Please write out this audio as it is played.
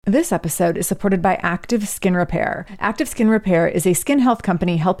This episode is supported by Active Skin Repair. Active Skin Repair is a skin health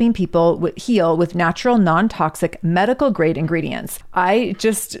company helping people heal with natural, non-toxic, medical-grade ingredients. I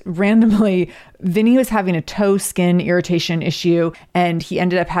just randomly, Vinny was having a toe skin irritation issue, and he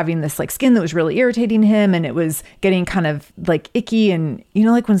ended up having this like skin that was really irritating him, and it was getting kind of like icky, and you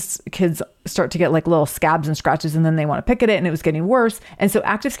know, like when kids start to get like little scabs and scratches and then they want to pick at it, and it was getting worse. And so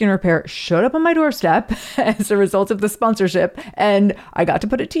Active Skin Repair showed up on my doorstep as a result of the sponsorship, and I got to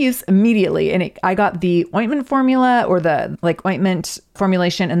put it to use immediately. And I got the ointment formula, or the like ointment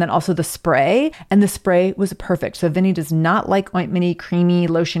formulation, and then also the spray, and the spray was perfect. So Vinny does not like ointmenty, creamy,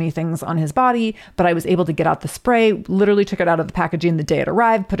 lotiony things on his body, but I was able to get out the spray, literally took it out of the packaging the day it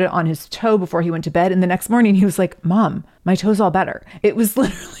arrived, put it on his toe before he went to bed. And the next morning he was like, "Mom, my toe's all better." It was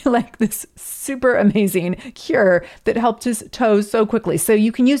literally like this super amazing cure that helped his toes so quickly. So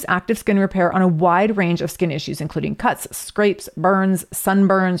you can use Active Skin Repair on a wide range of skin issues, including cuts, scrapes, burns,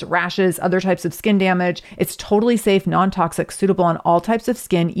 sunburns, rashes, other types of skin damage. It's totally safe, non-toxic, suitable on all types of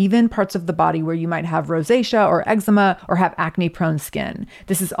skin, even parts of the body where you might have rosacea or eczema or have acne-prone skin.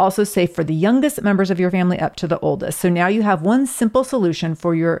 This is also safe for the youngest members of your family up to the oldest. So now you have one simple solution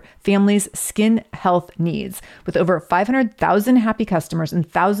for your family's skin health needs. With over 500,000 happy customers and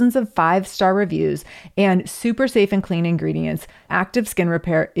thousands of 5-star reviews and super safe and clean ingredients, Active Skin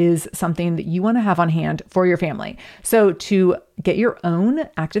Repair is something that you want to have on hand for your family. So to get your own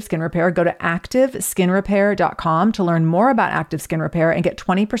Active Skin Repair, go to activeskinrepair.com to learn more about Active Skin Repair and get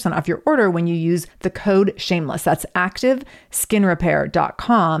 20% off your order when you use the code SHAMELESS. That's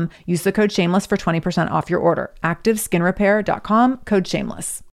activeskinrepair.com. Use the code SHAMELESS for 20% off your order. activeskinrepair.com, code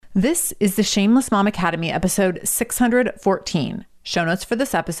SHAMELESS. This is the Shameless Mom Academy, episode 614. Show notes for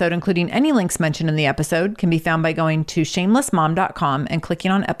this episode, including any links mentioned in the episode, can be found by going to shamelessmom.com and clicking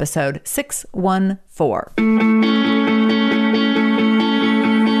on episode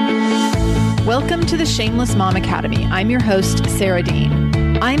 614. Welcome to the Shameless Mom Academy. I'm your host, Sarah Dean.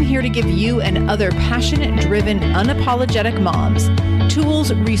 I'm here to give you and other passionate, driven, unapologetic moms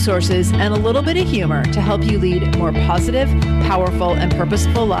tools, resources, and a little bit of humor to help you lead more positive, powerful, and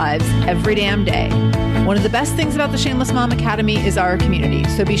purposeful lives every damn day. One of the best things about the Shameless Mom Academy is our community,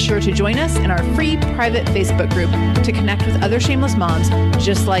 so be sure to join us in our free private Facebook group to connect with other shameless moms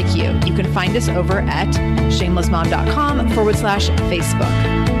just like you. You can find us over at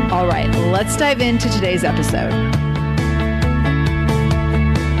shamelessmom.com/Facebook. All right, let's dive into today's episode.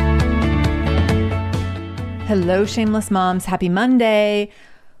 Hello, Shameless Moms. Happy Monday.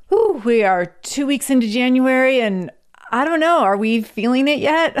 Ooh, we are 2 weeks into January, and I don't know, are we feeling it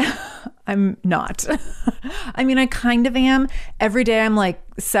yet? I'm not. I mean, I kind of am. Every day I'm like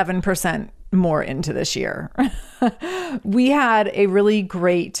 7% more into this year. We had a really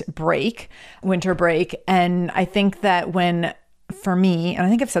great break, winter break. And I think that for me, and I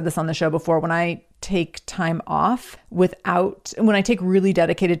think I've said this on the show before, when I take time off when I take really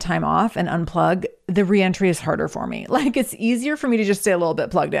dedicated time off and unplug, the reentry is harder for me. Like, it's easier for me to just stay a little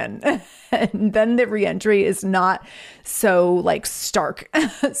bit plugged in. And then the reentry is not so like stark.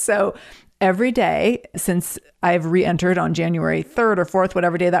 So every day since I've re-entered on January 3rd or 4th,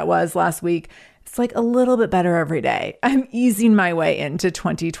 whatever day that was last week, it's like a little bit better every day. I'm easing my way into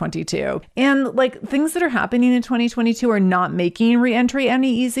 2022. And like things that are happening in 2022 are not making re-entry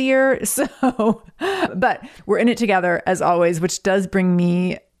any easier. So, but we're in it together as always, which does bring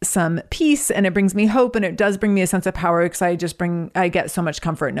me some peace, and it brings me hope, and it does bring me a sense of power, because I get so much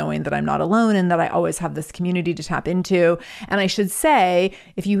comfort knowing that I'm not alone and that I always have this community to tap into. And I should say,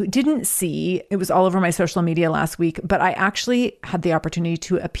 if you didn't see, it was all over my social media last week, but I actually had the opportunity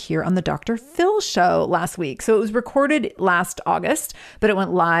to appear on the Dr. Phil show last week. So it was recorded last August, but it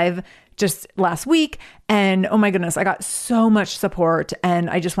went live just last week. And oh my goodness, I got so much support. And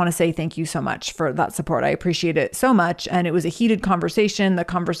I just want to say thank you so much for that support. I appreciate it so much. And it was a heated conversation. The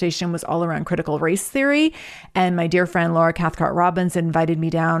conversation was all around critical race theory. And my dear friend, Laura Cathcart Robbins, invited me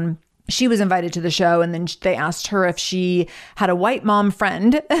down. She was invited to the show, and then they asked her if she had a white mom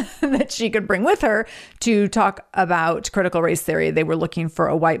friend that she could bring with her to talk about critical race theory. They were looking for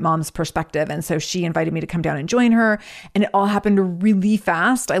a white mom's perspective. And so she invited me to come down and join her. And it all happened really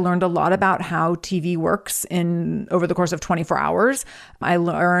fast. I learned a lot about how TV works over the course of 24 hours. I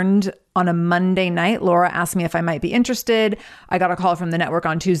learned on a Monday night, Laura asked me if I might be interested. I got a call from the network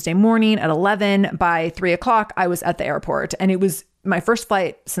on Tuesday morning at 11. By 3 o'clock, I was at the airport, and it was my first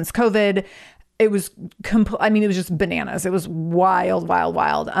flight since COVID. It was it was just bananas. It was wild, wild,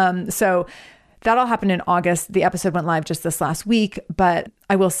 wild. So that all happened in August. The episode went live just this last week, but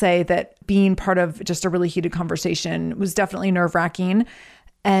I will say that being part of just a really heated conversation was definitely nerve-wracking.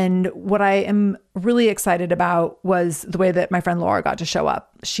 And what I am really excited about was the way that my friend Laura got to show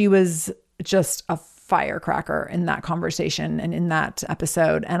up. She was just a firecracker in that conversation and in that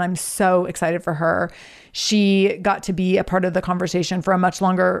episode. And I'm so excited for her. She got to be a part of the conversation for a much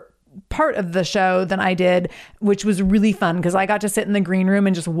longer part of the show than I did, which was really fun because I got to sit in the green room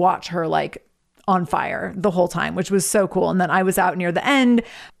and just watch her like on fire the whole time, which was so cool. And then I was out near the end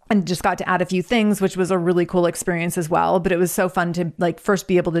and just got to add a few things, which was a really cool experience as well. But it was so fun to like first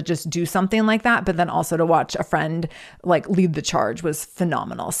be able to just do something like that, but then also to watch a friend like lead the charge was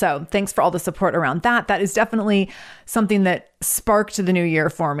phenomenal. So thanks for all the support around that. That is definitely something that sparked the new year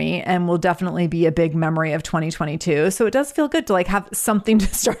for me and will definitely be a big memory of 2022. So it does feel good to like have something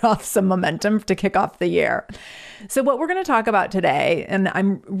to start off, some momentum to kick off the year. So what we're going to talk about today, and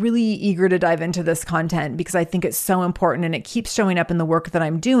I'm really eager to dive into this content because I think it's so important and it keeps showing up in the work that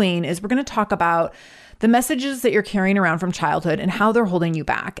I'm doing, is we're going to talk about the messages that you're carrying around from childhood and how they're holding you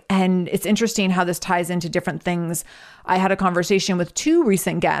back. And it's interesting how this ties into different things. I had a conversation with two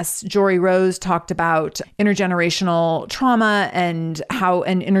recent guests. Jory Rose talked about intergenerational trauma and how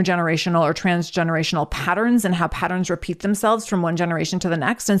an intergenerational or transgenerational patterns and how patterns repeat themselves from one generation to the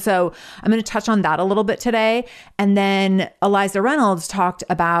next. And so I'm going to touch on that a little bit today. And then Eliza Reynolds talked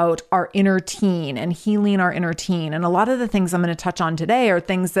about our inner teen and healing our inner teen. And a lot of the things I'm going to touch on today are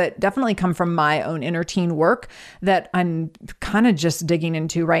things that definitely come from my own inner teen work that I'm kind of just digging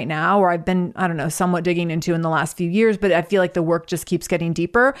into right now, or I've been, somewhat digging into in the last few years. But I feel like the work just keeps getting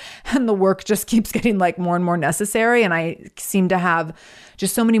deeper and the work just keeps getting like more and more necessary. And I seem to have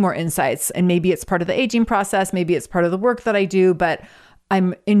just so many more insights. And maybe it's part of the aging process, maybe it's part of the work that I do, but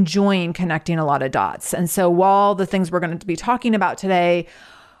I'm enjoying connecting a lot of dots. And so while the things we're going to be talking about today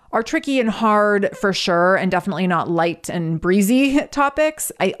are tricky and hard for sure, and definitely not light and breezy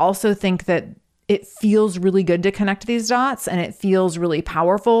topics, I also think that it feels really good to connect these dots, and it feels really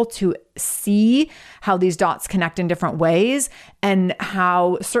powerful to see how these dots connect in different ways and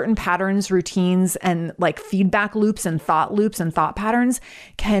how certain patterns, routines, and like feedback loops and thought patterns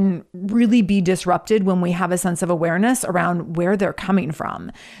can really be disrupted when we have a sense of awareness around where they're coming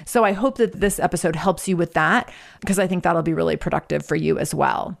from. So I hope that this episode helps you with that, because I think that'll be really productive for you as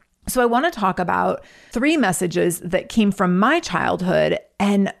well. So I want to talk about 3 messages that came from my childhood,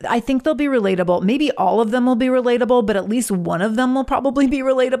 and I think they'll be relatable. Maybe all of them will be relatable, but at least one of them will probably be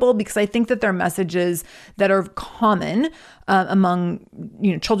relatable, because I think that they're messages that are common among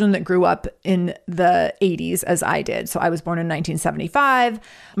children that grew up in the 80s as I did. So I was born in 1975.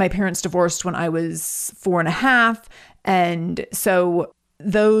 My parents divorced when I was 4.5. And so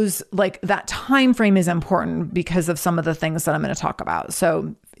those, like, that time frame is important because of some of the things that I'm going to talk about.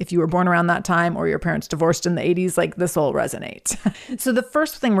 So if you were born around that time or your parents divorced in the 80s, like, this will resonate. So the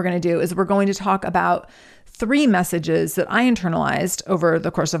first thing we're going to do is we're going to talk about 3 messages that I internalized over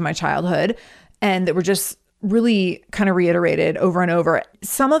the course of my childhood and that were just really kind of reiterated over and over.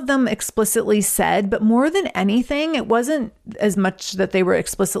 Some of them explicitly said, but more than anything, it wasn't as much that they were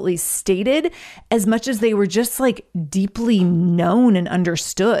explicitly stated as much as they were just like deeply known and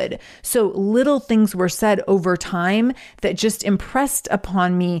understood. So little things were said over time that just impressed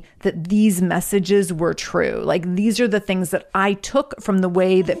upon me that these messages were true. Like, these are the things that I took from the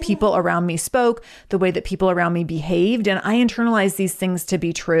way that people around me spoke, the way that people around me behaved, and I internalized these things to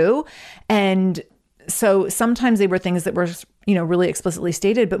be true. And so sometimes they were things that were, really explicitly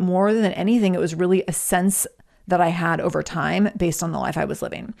stated, but more than anything, it was really a sense that I had over time based on the life I was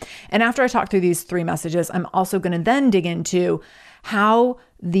living. And after I talk through these 3 messages, I'm also going to then dig into how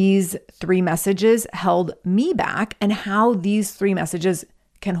these 3 messages held me back and how these 3 messages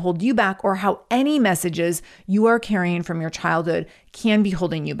can hold you back, or how any messages you are carrying from your childhood can be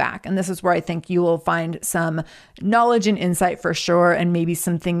holding you back. And this is where I think you will find some knowledge and insight for sure, and maybe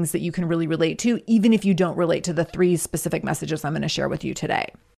some things that you can really relate to, even if you don't relate to the 3 specific messages I'm going to share with you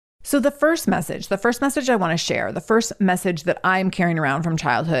today. So the first message I want to share, the first message that I'm carrying around from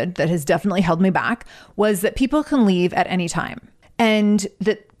childhood that has definitely held me back, was that people can leave at any time. And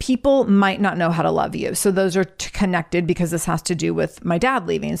that people might not know how to love you. So those are connected because this has to do with my dad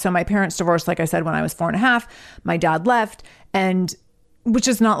leaving. So my parents divorced, like I said, when I was 4.5. My dad left, and which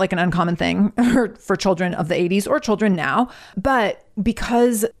is not like an uncommon thing for children of the 80s or children now. But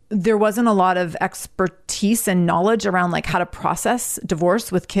because there wasn't a lot of expertise and knowledge around like how to process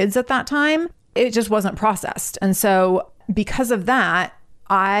divorce with kids at that time, it just wasn't processed. And so because of that,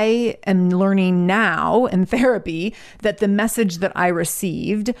 I am learning now in therapy that the message that I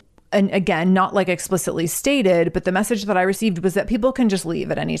received, and again, not like explicitly stated, but the message that I received was that people can just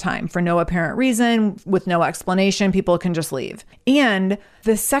leave at any time for no apparent reason, with no explanation. People can just leave. And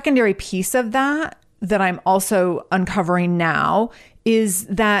the secondary piece of that that I'm also uncovering now is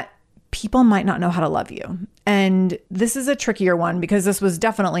that people might not know how to love you. And this is a trickier one because this was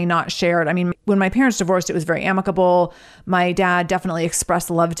definitely not shared. I mean, when my parents divorced, it was very amicable. My dad definitely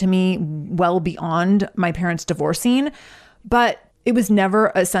expressed love to me well beyond my parents divorcing, but it was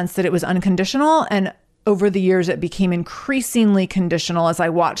never a sense that it was unconditional. And over the years, it became increasingly conditional as I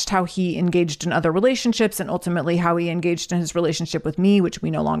watched how he engaged in other relationships and ultimately how he engaged in his relationship with me, which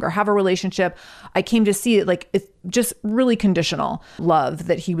we no longer have a relationship. I came to see it like it's just really conditional love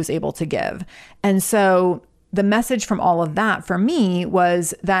that he was able to give. And so the message from all of that for me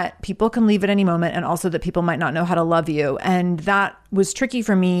was that people can leave at any moment and also that people might not know how to love you. And that was tricky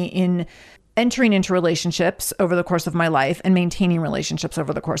for me in entering into relationships over the course of my life and maintaining relationships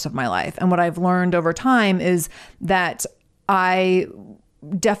over the course of my life. And what I've learned over time is that I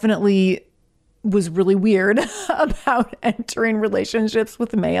definitely was really weird about entering relationships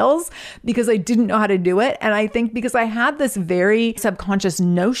with males because I didn't know how to do it. And I think because I had this very subconscious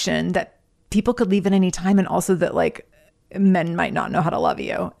notion that people could leave at any time and also that like men might not know how to love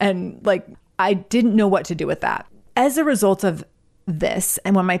you. And like, I didn't know what to do with that. As a result of this,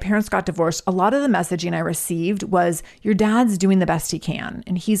 and when my parents got divorced, a lot of the messaging I received was, your dad's doing the best he can.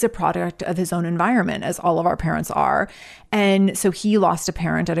 And he's a product of his own environment, as all of our parents are. And so he lost a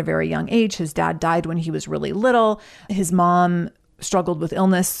parent at a very young age. His dad died when he was really little. His mom struggled with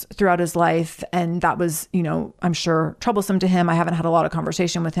illness throughout his life. And that was, you know, I'm sure troublesome to him. I haven't had a lot of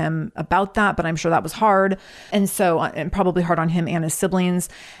conversation with him about that, but I'm sure that was hard. And probably hard on him and his siblings.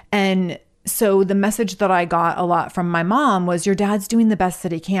 And so the message that I got a lot from my mom was, your dad's doing the best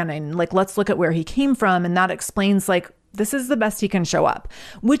that he can. And like, let's look at where he came from. And that explains like, this is the best he can show up,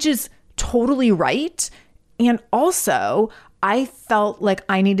 which is totally right. And also I felt like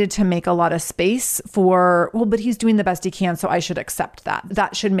I needed to make a lot of space for, well, but he's doing the best he can, so I should accept that.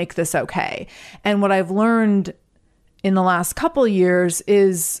 That should make this okay. And what I've learned in the last couple years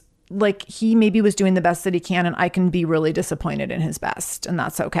is like, he maybe was doing the best that he can, and I can be really disappointed in his best, and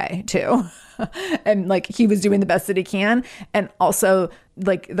that's okay too. And like, he was doing the best that he can. And also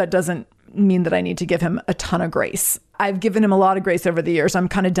like, that doesn't mean that I need to give him a ton of grace. I've given him a lot of grace over the years. I'm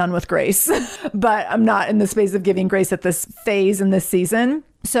kind of done with grace, but I'm not in the space of giving grace at this phase in this season.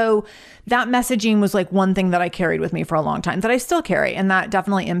 So that messaging was like one thing that I carried with me for a long time that I still carry. And that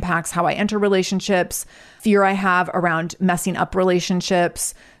definitely impacts how I enter relationships, fear I have around messing up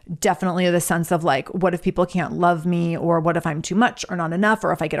relationships, definitely the sense of like, what if people can't love me, or what if I'm too much or not enough,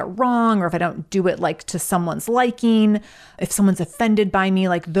 or if I get it wrong, or if I don't do it like to someone's liking, if someone's offended by me,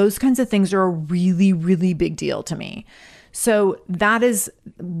 like those kinds of things are a really, really big deal to me. So that is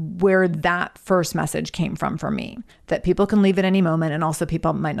where that first message came from for me, that people can leave at any moment and also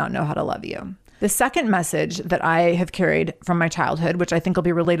people might not know how to love you. The second message that I have carried from my childhood, which I think will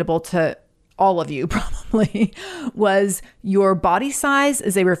be relatable to all of you probably, was your body size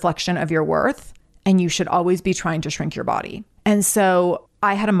is a reflection of your worth, and you should always be trying to shrink your body. And so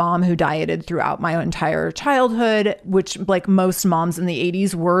I had a mom who dieted throughout my entire childhood, which like most moms in the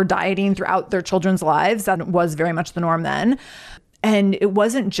 80s were dieting throughout their children's lives. That was very much the norm then. And it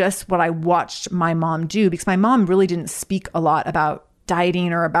wasn't just what I watched my mom do, because my mom really didn't speak a lot about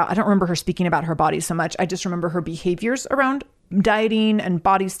dieting I don't remember her speaking about her body so much. I just remember her behaviors around dieting and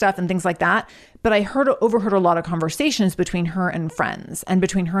body stuff and things like that. But I overheard a lot of conversations between her and friends and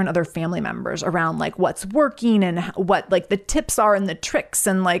between her and other family members around like what's working and what like the tips are and the tricks.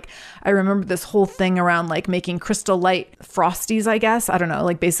 And like, I remember this whole thing around like making Crystal Light Frosties, I guess. I don't know.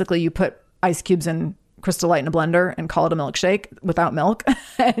 Like basically you put ice cubes in Crystal Light in a blender and call it a milkshake without milk.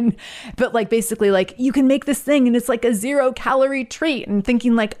 But like basically like you can make this thing and it's like a 0-calorie treat, and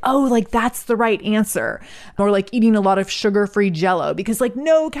thinking like, oh, like that's the right answer. Or like eating a lot of sugar-free Jell-O because like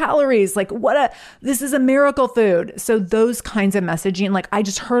no calories, like this is a miracle food. So those kinds of messaging, like I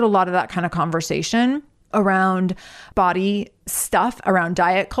just heard a lot of that kind of conversation around body stuff, around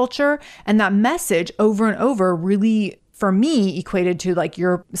diet culture. And that message over and over really, for me, equated to like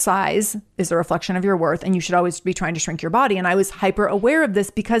your size is a reflection of your worth, and you should always be trying to shrink your body. And I was hyper aware of this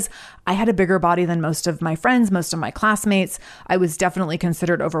because I had a bigger body than most of my friends, most of my classmates. I was definitely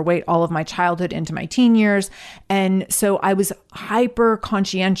considered overweight all of my childhood into my teen years. And so I was hyper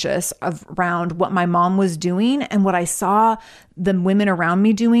conscientious around what my mom was doing and what I saw the women around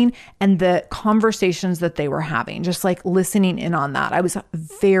me doing and the conversations that they were having, just like listening in on that. I was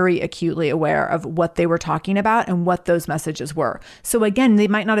very acutely aware of what they were talking about and what those messages were. So again, they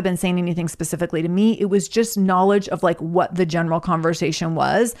might not have been saying anything specifically to me. It was just knowledge of like what the general conversation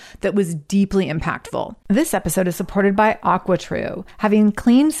was that was deeply impactful. This episode is supported by AquaTrue. Having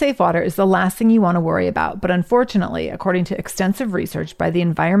clean, safe water is the last thing you want to worry about. But unfortunately, according to extensive research by the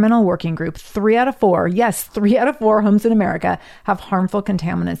Environmental Working Group, 3 out of 4 homes in America have harmful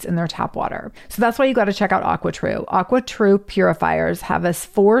contaminants in their tap water. So that's why you got to check out AquaTrue. AquaTrue purifiers have a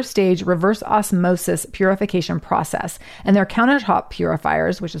 4-stage reverse osmosis purification process, and their countertop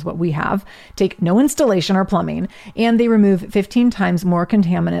purifiers, which is what we have, take no installation or plumbing, and they remove 15 times more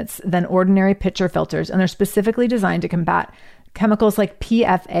contaminants than ordinary pitcher filters, and they're specifically designed to combat chemicals like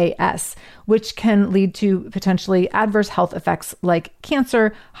PFAS, which can lead to potentially adverse health effects like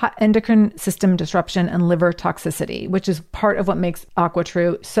cancer, endocrine system disruption, and liver toxicity, which is part of what makes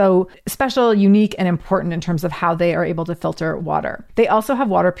AquaTrue so special, unique, and important in terms of how they are able to filter water. They also have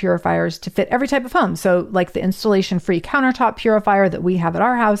water purifiers to fit every type of home. So like the installation-free countertop purifier that we have at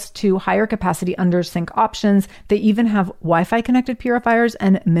our house to higher capacity under sink options. They even have Wi-Fi connected purifiers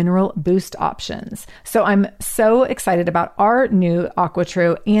and mineral boost options. So I'm so excited about our new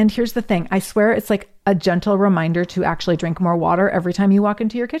AquaTrue. And here's the thing, I swear it's like a gentle reminder to actually drink more water every time you walk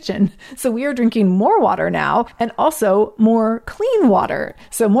into your kitchen. So we are drinking more water now and also more clean water.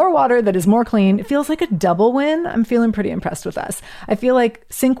 So more water that is more clean. It feels like a double win. I'm feeling pretty impressed with us. I feel like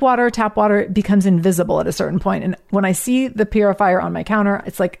sink water, tap water becomes invisible at a certain point. And when I see the purifier on my counter,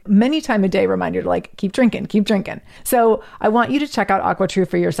 it's like many times a day reminder to like, keep drinking, keep drinking. So I want you to check out AquaTrue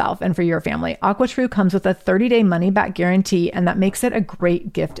for yourself and for your family. AquaTrue comes with a 30-day money-back guarantee, and that makes it a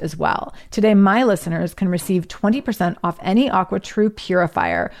great gift as well. Today, my listeners can receive 20% off any AquaTrue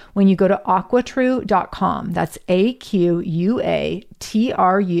purifier when you go to aquatrue.com. That's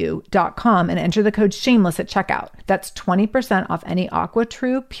AQUATRU.com and enter the code shameless at checkout. That's 20% off any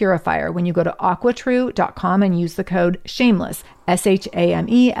AquaTrue purifier when you go to aquatrue.com and use the code shameless,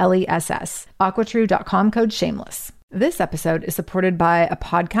 SHAMELESS. aquatrue.com code shameless. This episode is supported by a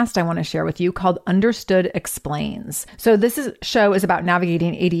podcast I want to share with you called Understood Explains. So show is about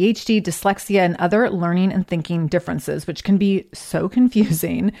navigating ADHD, dyslexia, and other learning and thinking differences, which can be so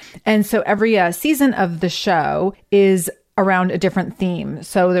confusing. And so every season of the show is around a different theme.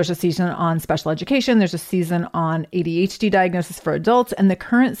 So there's a season on special education, there's a season on ADHD diagnosis for adults, and the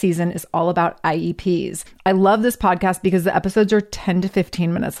current season is all about IEPs. I love this podcast because the episodes are 10 to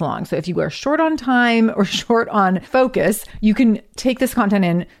 15 minutes long. So if you are short on time or short on focus, you can take this content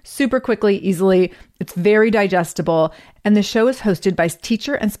in super quickly, easily. It's very digestible. And the show is hosted by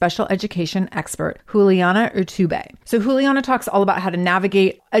teacher and special education expert Juliana Urtubey. So Juliana talks all about how to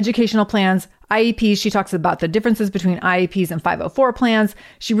navigate educational plans, IEPs. She talks about the differences between IEPs and 504 plans.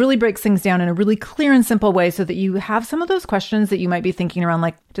 She really breaks things down in a really clear and simple way so that you have some of those questions that you might be thinking around,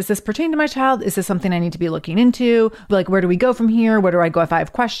 like, does this pertain to my child? Is this something I need to be looking into? Like, where do we go from here? Where do I go if I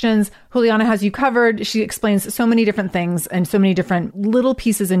have questions? Juliana has you covered. She explains so many different things and so many different little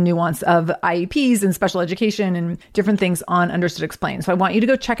pieces and nuance of IEPs and special education and different things on Understood Explains. So I want you to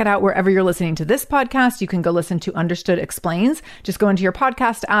go check it out wherever you're listening to this podcast. You can go listen to Understood Explains. Just go into your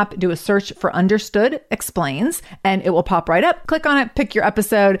podcast app, do a search for Understood Explains, and it will pop right up. Click on it, pick your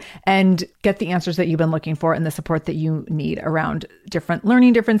episode, and get the answers that you've been looking for and the support that you need around different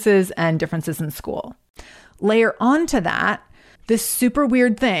learning differences and differences in school. Layer onto that this super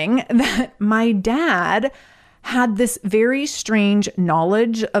weird thing that my dad had this very strange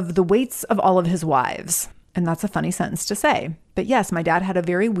knowledge of the weights of all of his wives. And that's a funny sentence to say. But yes, my dad had a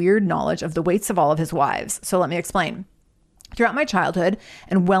very weird knowledge of the weights of all of his wives. So let me explain. Throughout my childhood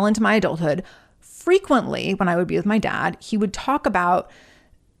and well into my adulthood, frequently when I would be with my dad, he would talk about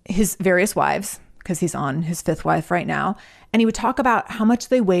his various wives, because he's on his 5th wife right now. And he would talk about how much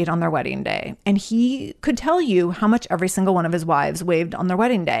they weighed on their wedding day. And he could tell you how much every single one of his wives weighed on their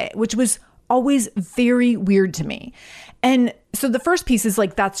wedding day, which was always very weird to me. And so the first piece is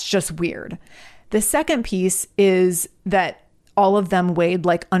like, that's just weird. The second piece is that all of them weighed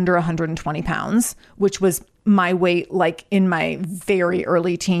like under 120 pounds, which was my weight like in my very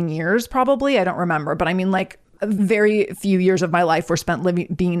early teen years, probably. I don't remember, but I mean, like, very few years of my life were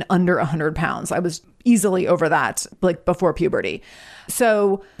spent being under 100 pounds. I was easily over that, like before puberty.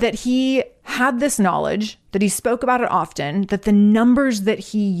 So that he had this knowledge, that he spoke about it often, that the numbers that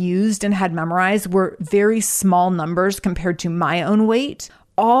he used and had memorized were very small numbers compared to my own weight,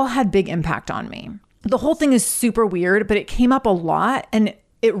 all had big impact on me. The whole thing is super weird, but it came up a lot and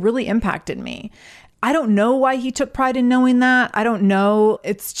it really impacted me. I don't know why he took pride in knowing that. I don't know.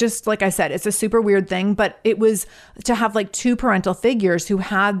 It's just, like I said, it's a super weird thing, but it was to have like 2 parental figures who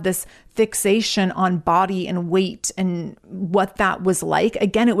had this fixation on body and weight and what that was like.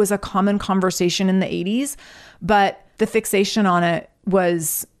 Again, it was a common conversation in the 80s, but the fixation on it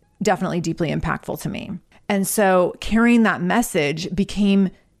was definitely deeply impactful to me. And so carrying that message became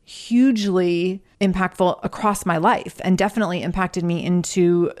hugely impactful across my life and definitely impacted me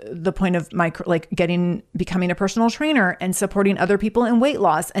into the point of my becoming a personal trainer and supporting other people in weight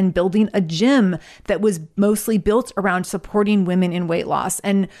loss and building a gym that was mostly built around supporting women in weight loss.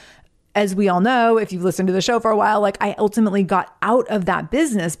 And as we all know, if you've listened to the show for a while, I ultimately got out of that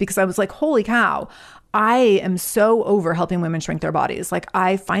business because I was like, holy cow, I am so over helping women shrink their bodies.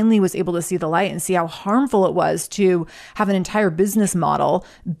 I finally was able to see the light and see how harmful it was to have an entire business model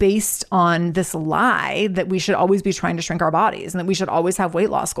based on this lie that we should always be trying to shrink our bodies and that we should always have weight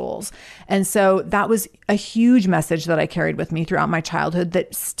loss goals. And so that was a huge message that I carried with me throughout my childhood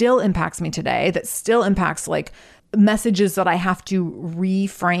that still impacts me today, that still impacts messages that I have to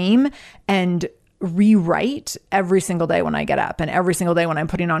reframe and rewrite every single day when I get up and every single day when I'm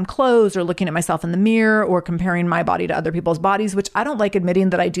putting on clothes or looking at myself in the mirror or comparing my body to other people's bodies, which I don't like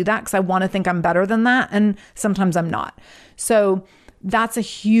admitting that I do that because I want to think I'm better than that. And sometimes I'm not. So that's a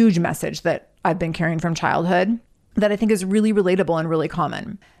huge message that I've been carrying from childhood that I think is really relatable and really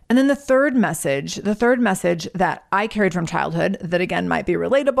common. And then the third message that I carried from childhood that again might be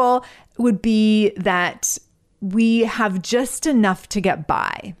relatable would be that we have just enough to get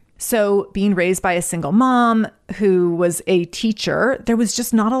by. So being raised by a single mom who was a teacher, there was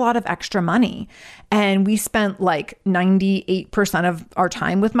just not a lot of extra money. And we spent 98% of our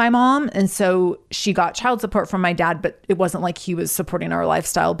time with my mom. And so she got child support from my dad, but it wasn't like he was supporting our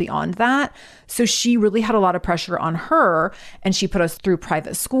lifestyle beyond that. So she really had a lot of pressure on her. And she put us through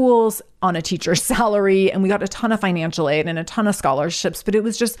private schools on a teacher's salary. And we got a ton of financial aid and a ton of scholarships, but it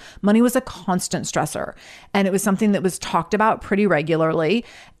was just, money was a constant stressor. And it was something that was talked about pretty regularly.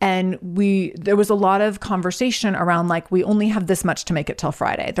 And there was a lot of conversation around we only have this much to make it till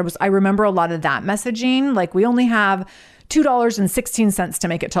Friday. I remember a lot of that messaging, we only have $2.16 to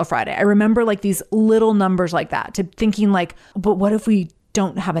make it till Friday. I remember these little numbers like that, to thinking but what if we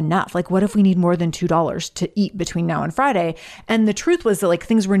don't have enough? What if we need more than $2 to eat between now and Friday? And the truth was that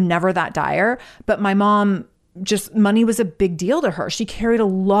things were never that dire, but my mom, just money was a big deal to her. She carried a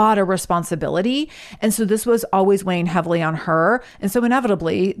lot of responsibility. And so this was always weighing heavily on her. And so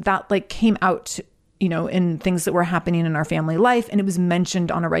inevitably that came out in things that were happening in our family life. And it was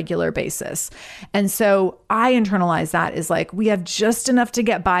mentioned on a regular basis. And so I internalized that as we have just enough to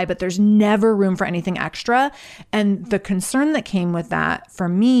get by, but there's never room for anything extra. And the concern that came with that for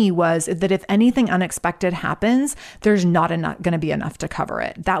me was that if anything unexpected happens, there's not going to be enough to cover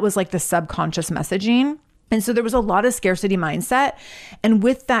it. That was the subconscious messaging. And so there was a lot of scarcity mindset. And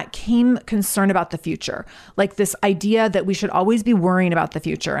with that came concern about the future, this idea that we should always be worrying about the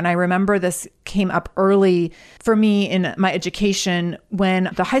future. And I remember this came up early for me in my education when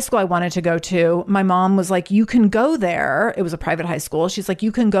the high school I wanted to go to, my mom was like, you can go there. It was a private high school. She's like,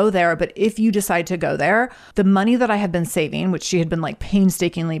 you can go there. But if you decide to go there, the money that I had been saving, which she had been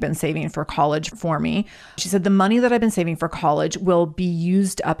painstakingly been saving for college for me, she said, the money that I've been saving for college will be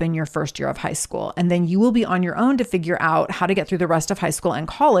used up in your first year of high school. And then you will be on your own to figure out how to get through the rest of high school and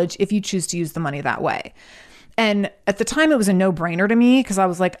college if you choose to use the money that way. And at the time, it was a no-brainer to me because I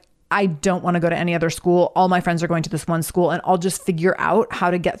was like, I don't want to go to any other school. All my friends are going to this one school and I'll just figure out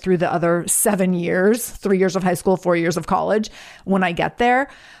how to get through the other 7 years, 3 years of high school, 4 years of college when I get there.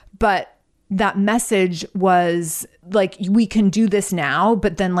 But that message was we can do this now,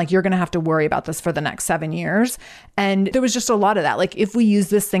 but then you're going to have to worry about this for the next 7 years. And there was just a lot of that. If we use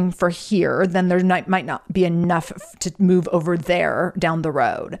this thing for here, then there might not be enough to move over there down the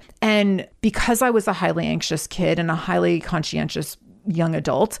road. And because I was a highly anxious kid and a highly conscientious young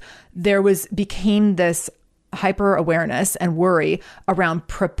adult, became this hyper awareness and worry around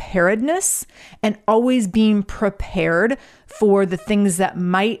preparedness and always being prepared for the things that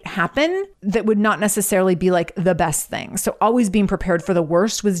might happen that would not necessarily be the best thing. So always being prepared for the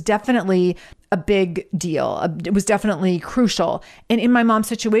worst was definitely a big deal. It was definitely crucial. And in my mom's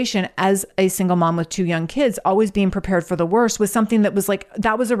situation, as a single mom with 2 young kids, always being prepared for the worst was something that was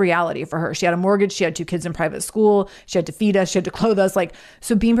that was a reality for her. She had a mortgage. She had 2 kids in private school. She had to feed us. She had to clothe us.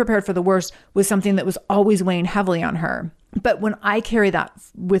 So being prepared for the worst was something that was always weighing heavily on her. But when I carry that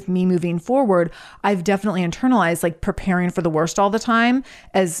with me moving forward, I've definitely internalized preparing for the worst all the time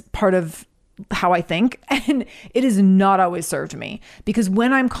as part of how I think. And it has not always served me because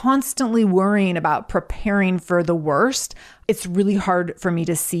when I'm constantly worrying about preparing for the worst, it's really hard for me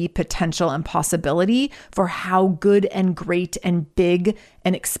to see potential and possibility for how good and great and big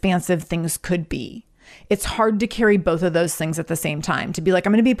and expansive things could be. It's hard to carry both of those things at the same time, to be like,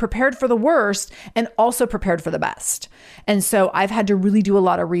 I'm going to be prepared for the worst and also prepared for the best. And so I've had to really do a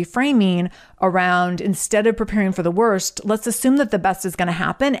lot of reframing around, instead of preparing for the worst, let's assume that the best is going to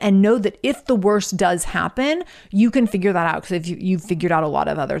happen and know that if the worst does happen, you can figure that out because you've figured out a lot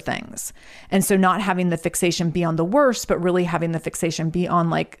of other things. And so not having the fixation be on the worst, but really having the fixation be on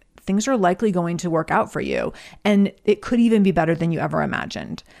like, things are likely going to work out for you. And it could even be better than you ever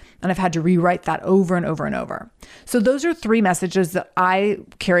imagined. And I've had to rewrite that over and over and over. So those are 3 messages that I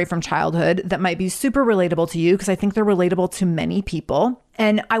carry from childhood that might be super relatable to you, because I think they're relatable to many people.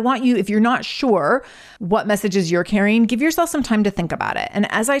 And I want you, if you're not sure what messages you're carrying, give yourself some time to think about it.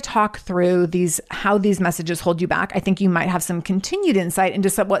 And as I talk through how these messages hold you back, I think you might have some continued insight into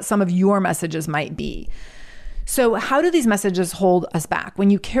what some of your messages might be. So how do these messages hold us back? When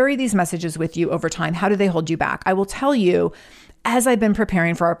you carry these messages with you over time, how do they hold you back? I will tell you, as I've been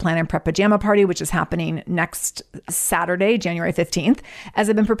preparing for our Plan and Prep pajama party, which is happening next Saturday, January 15th, as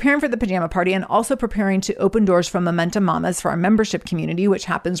I've been preparing for the pajama party and also preparing to open doors from Momentum Mamas for our membership community, which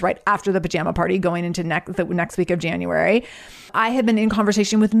happens right after the pajama party going into the next week of January, I have been in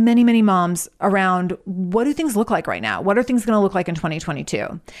conversation with many, many moms around, what do things look like right now? What are things going to look like in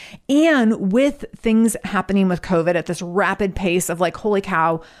 2022? And with things happening with COVID at this rapid pace of like, holy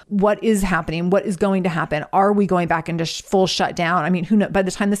cow, what is happening? What is going to happen? Are we going back into full shutdown? I mean, who knows? By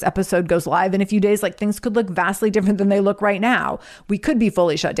the time this episode goes live in a few days, like things could look vastly different than they look right now. We could be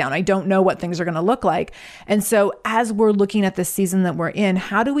fully shut down. I don't know what things are going to look like. And so as we're looking at this season that we're in,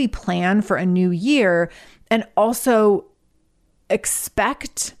 how do we plan for a new year and also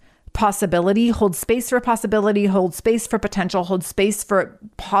expect possibility, hold space for possibility, hold space for potential, hold space for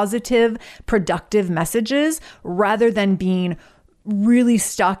positive, productive messages, rather than being really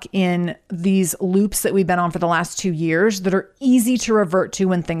stuck in these loops that we've been on for the last 2 years that are easy to revert to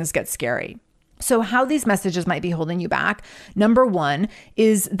when things get scary. So how these messages might be holding you back, number 1,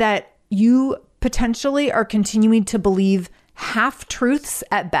 is that you potentially are continuing to believe half-truths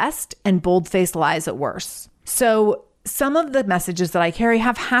at best and bold-faced lies at worst. So some of the messages that I carry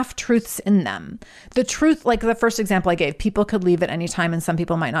have half-truths in them. The truth, like the first example I gave, people could leave at any time and some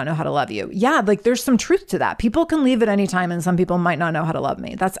people might not know how to love you. Yeah, like there's some truth to that. People can leave at any time and some people might not know how to love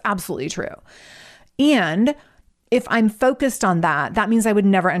me. That's absolutely true. And if I'm focused on that, that means I would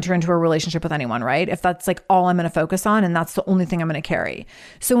never enter into a relationship with anyone, right? If that's like all I'm going to focus on and that's the only thing I'm going to carry.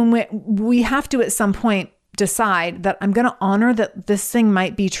 So when we have to at some point decide that I'm going to honor that this thing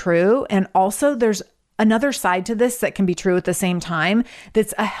might be true, and also there's another side to this that can be true at the same time,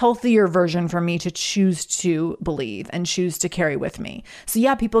 that's a healthier version for me to choose to believe and choose to carry with me. So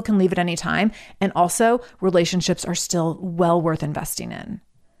yeah, people can leave at any time. And also relationships are still well worth investing in,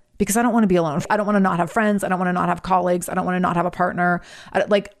 because I don't want to be alone. I don't want to not have friends. I don't want to not have colleagues. I don't want to not have a partner.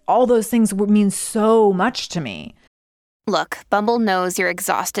 Like all those things mean so much to me. Look, Bumble knows you're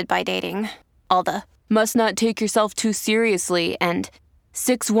exhausted by dating. All the must not take yourself too seriously and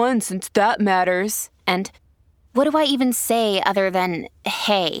 6'1" since that matters. And what do I even say other than,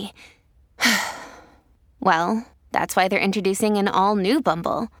 hey? Well, that's why they're introducing an all-new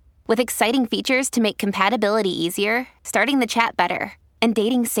Bumble, with exciting features to make compatibility easier, starting the chat better, and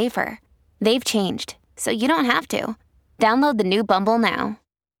dating safer. They've changed, so you don't have to. Download the new Bumble now.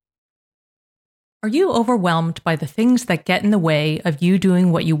 Are you overwhelmed by the things that get in the way of you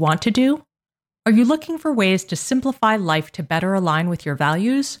doing what you want to do? Are you looking for ways to simplify life to better align with your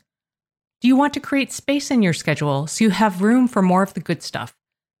values? Do you want to create space in your schedule so you have room for more of the good stuff?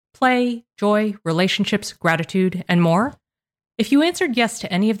 Play, joy, relationships, gratitude, and more? If you answered yes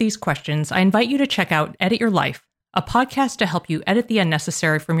to any of these questions, I invite you to check out Edit Your Life, a podcast to help you edit the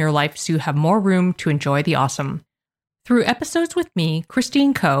unnecessary from your life so you have more room to enjoy the awesome. Through episodes with me,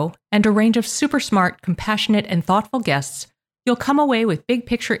 Christine Coe, and a range of super smart, compassionate, and thoughtful guests, you'll come away with big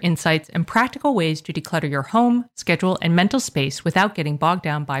picture insights and practical ways to declutter your home, schedule, and mental space without getting bogged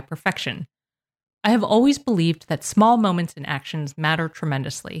down by perfection. I have always believed that small moments and actions matter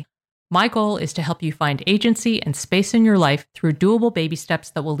tremendously. My goal is to help you find agency and space in your life through doable baby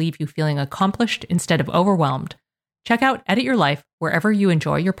steps that will leave you feeling accomplished instead of overwhelmed. Check out Edit Your Life wherever you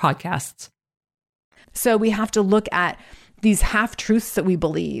enjoy your podcasts. So we have to look at these half-truths that we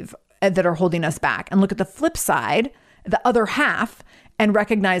believe that are holding us back and look at the flip side, the other half, and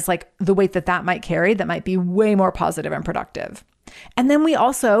recognize like the weight that might carry that might be way more positive and productive. And then we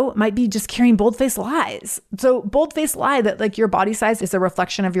also might be just carrying bold-faced lies. So bold-faced lie that like your body size is a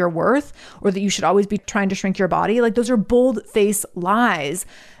reflection of your worth, or that you should always be trying to shrink your body. Like those are bold-faced lies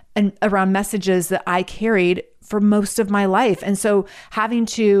and around messages that I carried for most of my life. And so having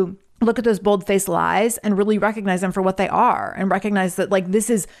to look at those bold-faced lies and really recognize them for what they are, and recognize that like this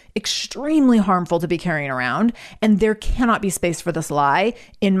is extremely harmful to be carrying around, and there cannot be space for this lie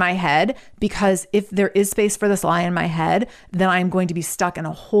in my head, because if there is space for this lie in my head, then I'm going to be stuck in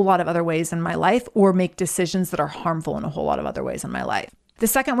a whole lot of other ways in my life, or make decisions that are harmful in a whole lot of other ways in my life. The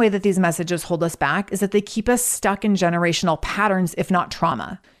second way that these messages hold us back is that they keep us stuck in generational patterns, if not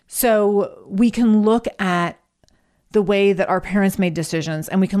trauma. So we can look at the way that our parents made decisions,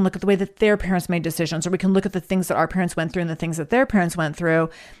 and we can look at the way that their parents made decisions, or we can look at the things that our parents went through and the things that their parents went through.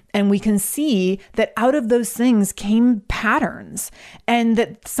 And we can see that out of those things came patterns, and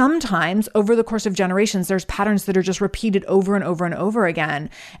that sometimes over the course of generations, there's patterns that are just repeated over and over and over again.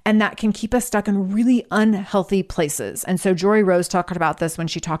 And that can keep us stuck in really unhealthy places. And so Jory Rose talked about this when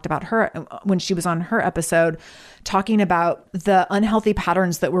she was on her episode, talking about the unhealthy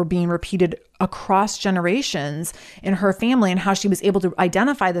patterns that were being repeated across generations in her family, and how she was able to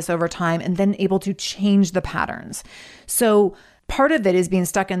identify this over time and then able to change the patterns. So part of it is being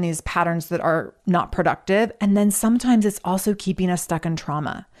stuck in these patterns that are not productive. And then sometimes it's also keeping us stuck in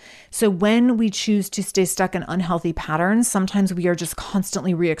trauma. So when we choose to stay stuck in unhealthy patterns, sometimes we are just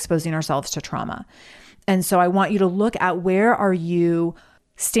constantly re-exposing ourselves to trauma. And so I want you to look at, where are you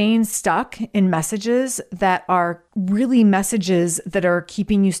staying stuck in messages that are really messages that are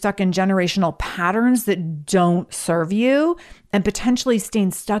keeping you stuck in generational patterns that don't serve you, and potentially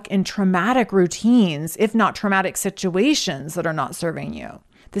staying stuck in traumatic routines, if not traumatic situations, that are not serving you.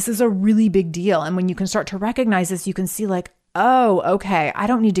 This is a really big deal. And when you can start to recognize this, you can see like, oh, okay, I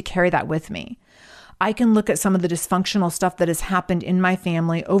don't need to carry that with me. I can look at some of the dysfunctional stuff that has happened in my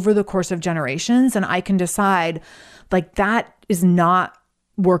family over the course of generations, and I can decide like that is not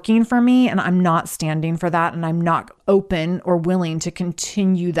working for me, and I'm not standing for that, and I'm not open or willing to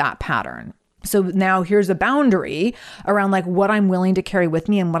continue that pattern. So now here's a boundary around like what I'm willing to carry with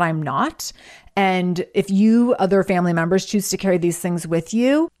me and what I'm not. And if you, other family members, choose to carry these things with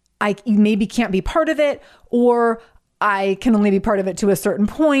you, I maybe can't be part of it, or I can only be part of it to a certain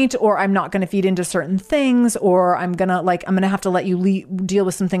point, or I'm not going to feed into certain things, or I'm going to have to let you deal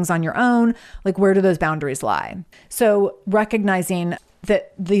with some things on your own. Like, where do those boundaries lie? So recognizing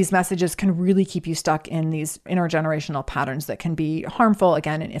that these messages can really keep you stuck in these intergenerational patterns that can be harmful,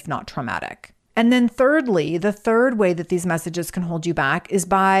 again, and if not traumatic. And then thirdly, the third way that these messages can hold you back is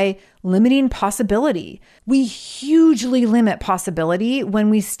by limiting possibility. We hugely limit possibility when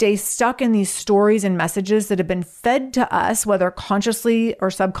we stay stuck in these stories and messages that have been fed to us, whether consciously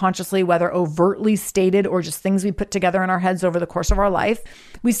or subconsciously, whether overtly stated or just things we put together in our heads over the course of our life.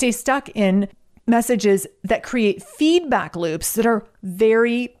 We stay stuck in messages that create feedback loops that are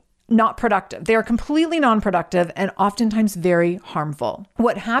very not productive. They are completely non-productive and oftentimes very harmful.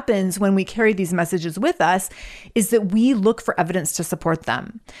 What happens when we carry these messages with us is that we look for evidence to support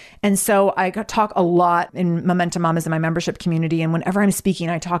them. And so I talk a lot in Momentum Mamas in my membership community. And whenever I'm speaking,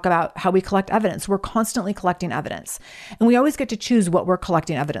 I talk about how we collect evidence. We're constantly collecting evidence. And we always get to choose what we're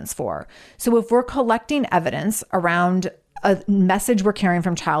collecting evidence for. So if we're collecting evidence around a message we're carrying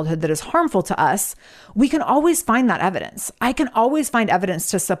from childhood that is harmful to us, we can always find that evidence. I can always find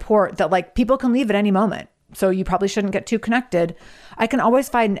evidence to support that, like, people can leave at any moment. So you probably shouldn't get too connected. I can always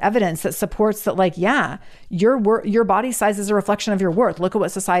find evidence that supports that, like, yeah, your body size is a reflection of your worth. Look at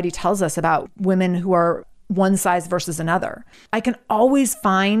what society tells us about women who are one size versus another. I can always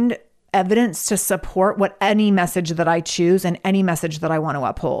find evidence to support any message that I choose and any message that I want to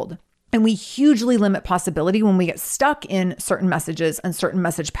uphold. And we hugely limit possibility when we get stuck in certain messages and certain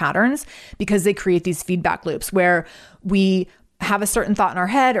message patterns, because they create these feedback loops where we have a certain thought in our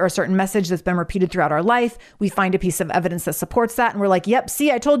head or a certain message that's been repeated throughout our life. We find a piece of evidence that supports that, and we're like, yep,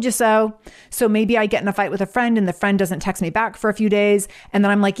 see, I told you so. So maybe I get in a fight with a friend and the friend doesn't text me back for a few days. And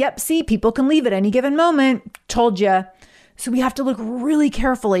then I'm like, yep, see, people can leave at any given moment. Told you. So we have to look really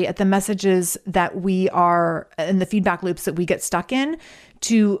carefully at the messages that we are and the feedback loops that we get stuck in,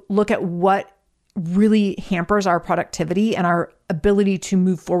 to look at what really hampers our productivity and our ability to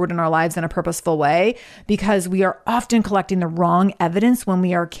move forward in our lives in a purposeful way, because we are often collecting the wrong evidence when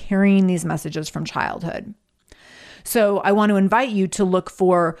we are carrying these messages from childhood. So I want to invite you to look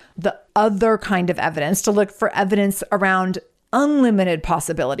for the other kind of evidence, to look for evidence around unlimited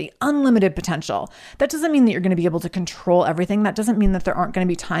possibility, unlimited potential. That doesn't mean that you're going to be able to control everything. That doesn't mean that there aren't going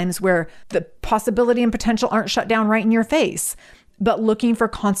to be times where the possibility and potential aren't shut down right in your face. But looking for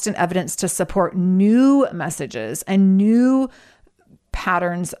constant evidence to support new messages and new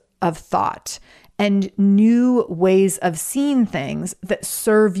patterns of thought and new ways of seeing things that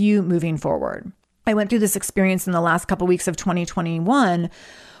serve you moving forward. I went through this experience in the last couple of weeks of 2021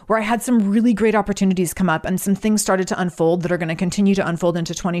 where I had some really great opportunities come up and some things started to unfold that are going to continue to unfold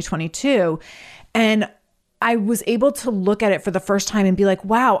into 2022. And I was able to look at it for the first time and be like,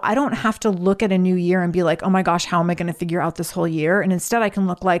 wow, I don't have to look at a new year and be like, oh my gosh, how am I going to figure out this whole year? And instead I can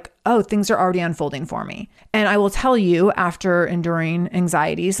look like, oh, things are already unfolding for me. And I will tell you, after enduring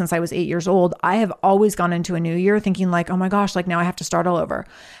anxiety since I was 8 years old, I have always gone into a new year thinking like, oh my gosh, like now I have to start all over.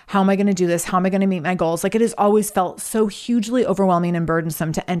 How am I going to do this? How am I going to meet my goals? Like it has always felt so hugely overwhelming and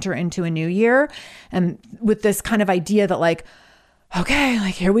burdensome to enter into a new year. And with this kind of idea that like, okay,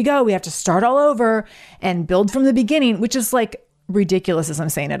 like here we go. We have to start all over and build from the beginning, which is like ridiculous as I'm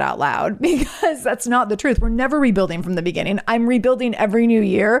saying it out loud, because that's not the truth. We're never rebuilding from the beginning. I'm rebuilding every new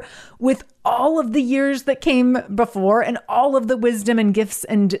year with all of the years that came before and all of the wisdom and gifts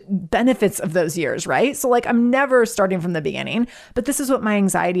and benefits of those years, right? So like I'm never starting from the beginning, but this is what my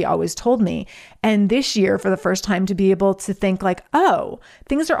anxiety always told me. And this year, for the first time, to be able to think like, oh,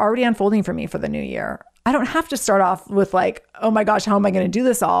 things are already unfolding for me for the new year. I don't have to start off with like, oh my gosh, how am I going to do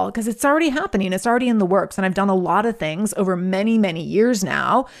this all? Because it's already happening. It's already in the works. And I've done a lot of things over many, many years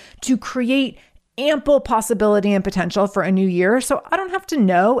now to create ample possibility and potential for a new year. So I don't have to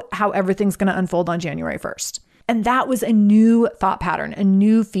know how everything's going to unfold on January 1st. And that was a new thought pattern, a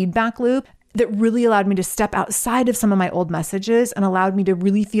new feedback loop that really allowed me to step outside of some of my old messages and allowed me to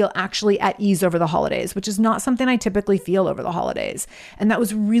really feel actually at ease over the holidays, which is not something I typically feel over the holidays. And that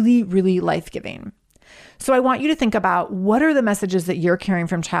was really, really life-giving. So I want you to think about what are the messages that you're carrying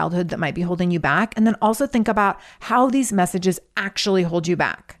from childhood that might be holding you back, and then also think about how these messages actually hold you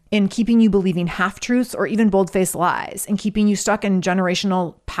back in keeping you believing half-truths or even bold-faced lies, and keeping you stuck in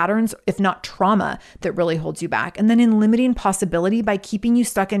generational patterns, if not trauma, that really holds you back, and then in limiting possibility by keeping you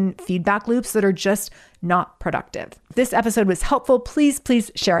stuck in feedback loops that are just not productive. If this episode was helpful, please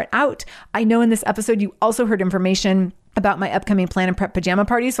share it out. I know in this episode you also heard information about my upcoming Plan and Prep pajama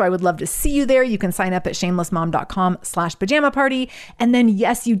party. So I would love to see you there. You can sign up at shamelessmom.com/pajama party. And then,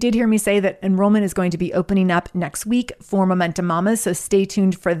 yes, you did hear me say that enrollment is going to be opening up next week for Momentum Mamas. So stay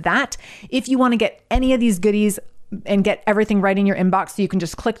tuned for that. If you want to get any of these goodies and get everything right in your inbox, so you can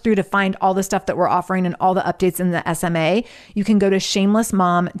just click through to find all the stuff that we're offering and all the updates in the SMA, you can go to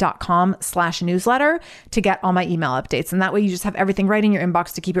shamelessmom.com/newsletter to get all my email updates. And that way you just have everything right in your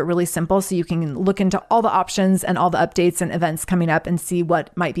inbox to keep it really simple, so you can look into all the options and all the updates and events coming up and see what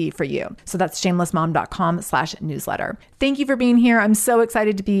might be for you. So that's shamelessmom.com/newsletter. Thank you for being here. I'm so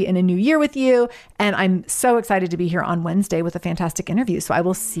excited to be in a new year with you. And I'm so excited to be here on Wednesday with a fantastic interview. So I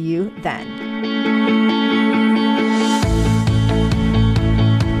will see you then.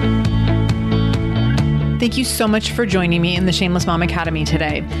 Thank you so much for joining me in the Shameless Mom Academy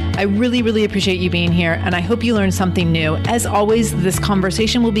today. I really, really appreciate you being here, and I hope you learned something new. As always, this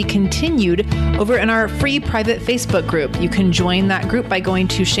conversation will be continued over in our free private Facebook group. You can join that group by going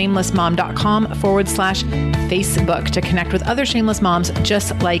to shamelessmom.com/Facebook to connect with other shameless moms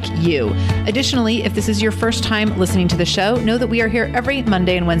just like you. Additionally, if this is your first time listening to the show, know that we are here every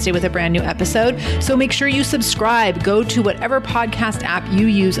Monday and Wednesday with a brand new episode. So make sure you subscribe. Go to whatever podcast app you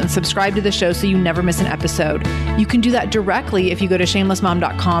use and subscribe to the show so you never miss an episode. You can do that directly if you go to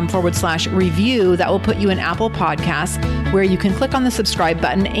shamelessmom.com/review. That will put you in Apple Podcasts, where you can click on the subscribe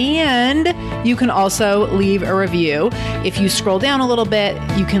button, and you can also leave a review. If you scroll down a little bit,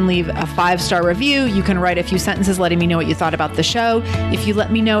 you can leave a 5-star review. You can write a few sentences letting me know what you thought about the show. If you let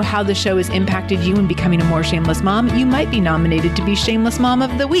me know how the show has impacted you in becoming a more shameless mom, you might be nominated to be Shameless Mom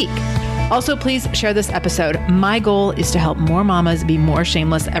of the Week. Also, please share this episode. My goal is to help more mamas be more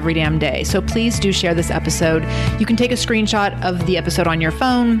shameless every damn day. So please do share this episode. You can take a screenshot of the episode on your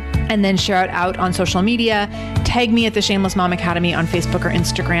phone and then share it out on social media. Tag me at the Shameless Mom Academy on Facebook or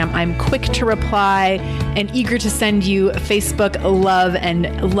Instagram. I'm quick to reply and eager to send you Facebook love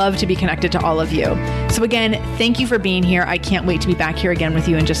and love to be connected to all of you. So again, thank you for being here. I can't wait to be back here again with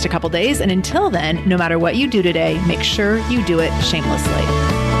you in just a couple days. And until then, no matter what you do today, make sure you do it shamelessly.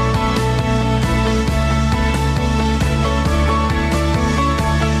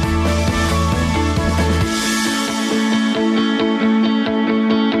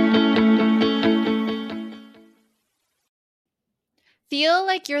 Feel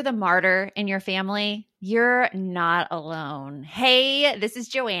like you're the martyr in your family? You're not alone. Hey, this is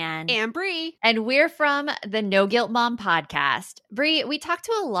Joanne. And Bree. And we're from the No Guilt Mom podcast. Bree, we talk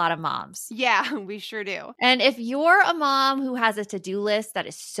to a lot of moms. Yeah, we sure do. And if you're a mom who has a to-do list that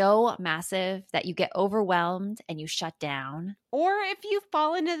is so massive that you get overwhelmed and you shut down, or if you've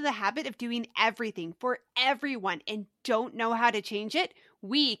fallen into the habit of doing everything for everyone and don't know how to change it,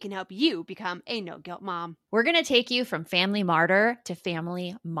 we can help you become a no-guilt mom. We're going to take you from family martyr to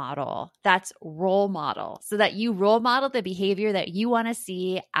family model. That's role model, so that you role model the behavior that you want to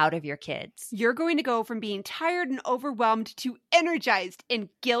see out of your kids. You're going to go from being tired and overwhelmed to energized and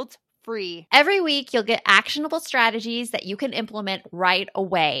guilt-free. Every week, you'll get actionable strategies that you can implement right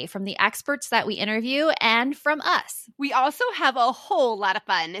away from the experts that we interview and from us. We also have a whole lot of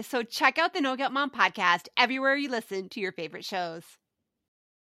fun, so check out the No Guilt Mom podcast everywhere you listen to your favorite shows.